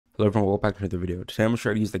Hello everyone, welcome back to another video. Today I'm going to show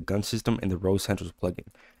you how to use the gun system in the Row Essentials plugin.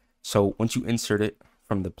 So once you insert it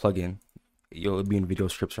from the plugin, it'll be in video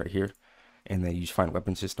scripts right here, and then you just find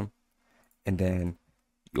weapon system, and then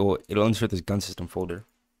it'll insert this gun system folder,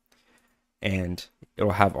 and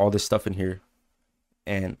it'll have all this stuff in here,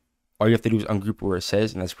 and all you have to do is ungroup where it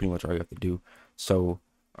says, and that's pretty much all you have to do. So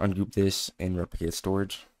ungroup this and replicate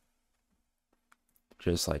storage,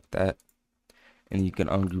 just like that, and you can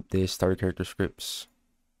ungroup this starter character scripts,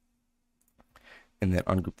 and then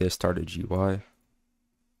ungroup this starter GUI,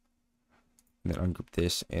 and then ungroup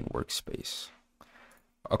this in workspace.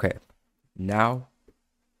 Okay, now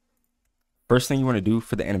first thing you want to do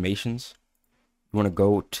for the animations, you want to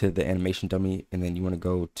go to the animation dummy, and then you want to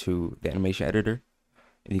go to the animation editor,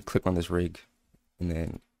 and you click on this rig, and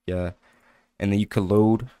then and then you can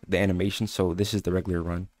load the animation. So this is the regular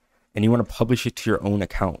run, and you want to publish it to your own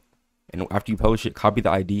account, and after you publish it, copy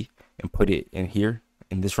the ID and put it in here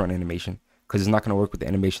in this run animation, because it's not going to work with the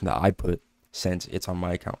animation that I put since it's on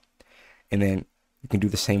my account. And then you can do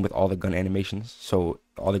the same with all the gun animations. So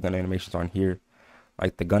all the gun animations on here,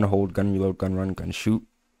 like the gun hold, gun reload, gun run, gun shoot,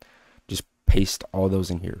 just paste all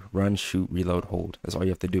those in here. Run, shoot, reload, hold. That's all you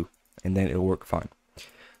have to do, and then it'll work fine.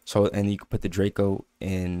 So, and you can put the Draco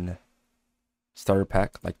in starter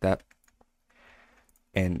pack like that.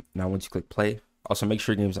 And now once you click play, also make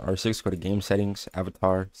sure your game's on R6, go to game settings,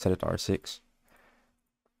 avatar, set it to R6.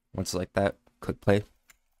 Once it's like that, click play,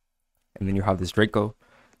 and then you have this Draco.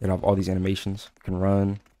 It'll have all these animations. You can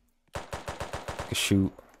run, you can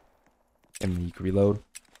shoot, and then you can reload.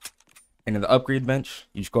 And in the upgrade bench,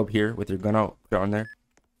 you just go up here with your gun out, put it on there.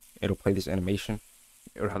 It'll play this animation.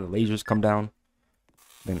 It'll have the lasers come down.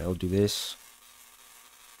 Then it'll do this.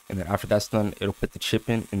 And then after that's done, it'll put the chip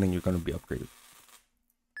in, and then you're going to be upgraded.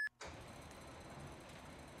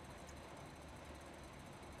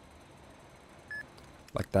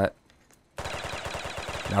 Like that.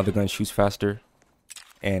 Now the gun shoots faster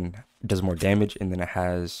and does more damage, and then it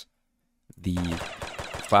has the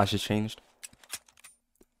flashes changed.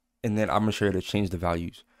 And then I'm going to show you how to change the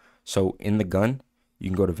values. So in the gun, you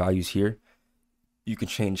can go to values here. You can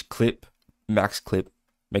change clip, max clip,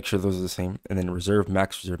 make sure those are the same, and then reserve,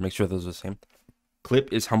 max reserve, make sure those are the same.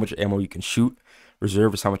 Clip is how much ammo you can shoot.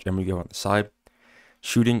 Reserve is how much ammo you have on the side.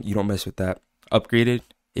 Shooting, you don't mess with that. Upgraded,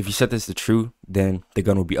 if you set this to true, then the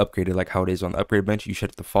gun will be upgraded like how it is on the upgrade bench. You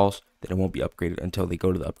set it to false, then it won't be upgraded until they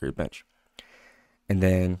go to the upgrade bench. And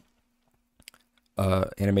then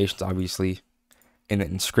animations, obviously. And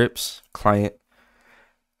then in scripts, client,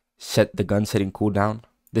 set the gun setting cooldown.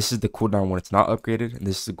 This is the cooldown when it's not upgraded, and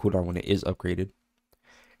this is the cooldown when it is upgraded.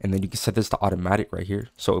 And then you can set this to automatic right here.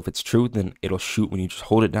 So if it's true, then it'll shoot when you just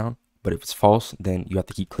hold it down. But if it's false, then you have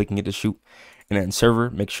to keep clicking it to shoot. And then in server,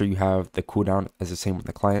 make sure you have the cooldown as the same with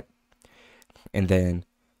the client. And then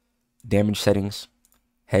damage settings,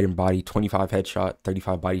 head and body, 25 headshot,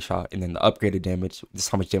 35 body shot. And then the upgraded damage, this is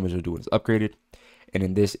how much damage it'll do when it's upgraded. And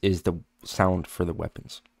then this is the sound for the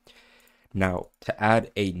weapons. Now, to add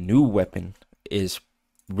a new weapon is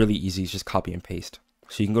really easy. It's just copy and paste.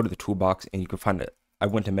 So you can go to the toolbox and you can find it. I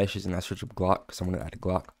went to meshes and I searched up Glock because I wanted to add a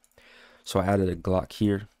Glock. So I added a Glock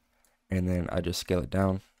here, and then I just scale it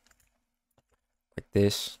down like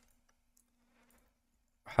this.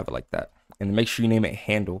 Have it like that. And then make sure you name it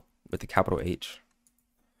handle with the capital H.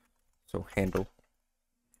 So handle.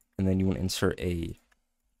 And then you want to insert a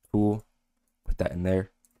tool. Put that in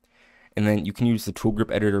there. And then you can use the tool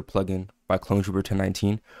grip editor plugin by Clone Trooper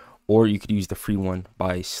 1019, or you could use the free one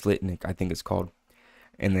by Slitnik, I think it's called.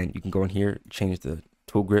 And then you can go in here, change the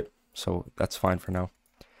tool grip. So that's fine for now.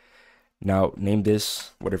 Now name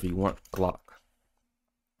this whatever you want, Glock.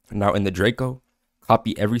 Now in the Draco,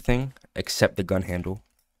 copy everything except the gun handle,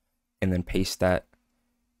 and then paste that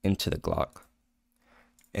into the Glock.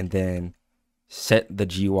 And then set the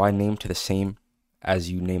GUI name to the same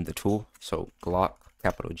as you name the tool. So Glock,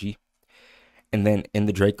 capital G. And then in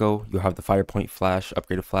the Draco, you'll have the fire point flash,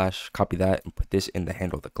 upgraded flash. Copy that and put this in the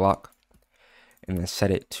handle of the Glock. And then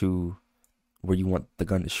set it to where you want the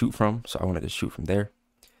gun to shoot from. So I wanted to shoot from there.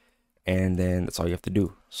 And then that's all you have to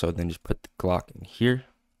do. So then just put the Glock in here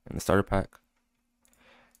in the starter pack.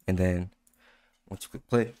 And then once you click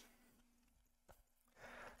play,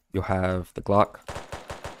 you'll have the Glock.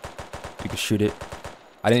 You can shoot it.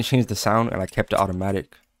 I didn't change the sound, and I kept it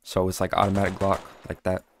automatic. So it's like automatic Glock, like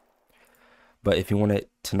that. But if you want it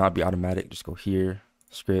to not be automatic, just go here,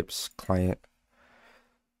 scripts, client,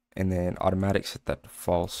 and then automatic, set that to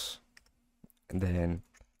false. And then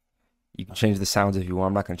you can change the sounds if you want.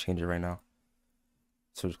 I'm not going to change it right now.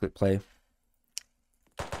 So just click play.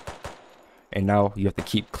 And now you have to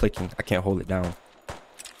keep clicking. I can't hold it down.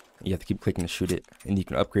 You have to keep clicking to shoot it, and you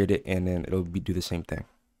can upgrade it, and then it'll do the same thing.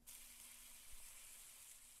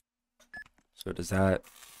 So it does that.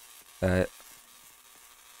 Like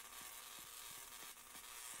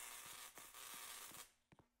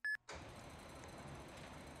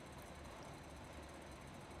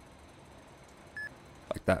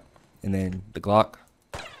that. And then the Glock,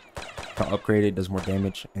 upgraded, does more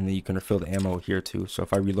damage, and then you can refill the ammo here too. So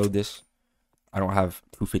if I reload this, I don't have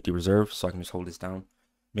 250 reserve, so I can just hold this down.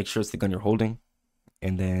 Make sure it's the gun you're holding,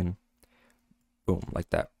 and then boom, like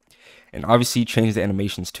that. And obviously change the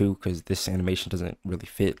animations too, because this animation doesn't really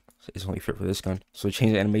fit. It's only fit for this gun. So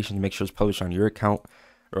change the animation to make sure it's published on your account,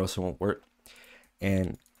 or else it won't work.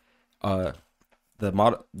 And the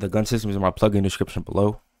gun systems in my plugin description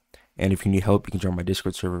below. And if you need help, you can join my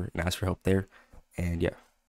Discord server and ask for help there. And yeah.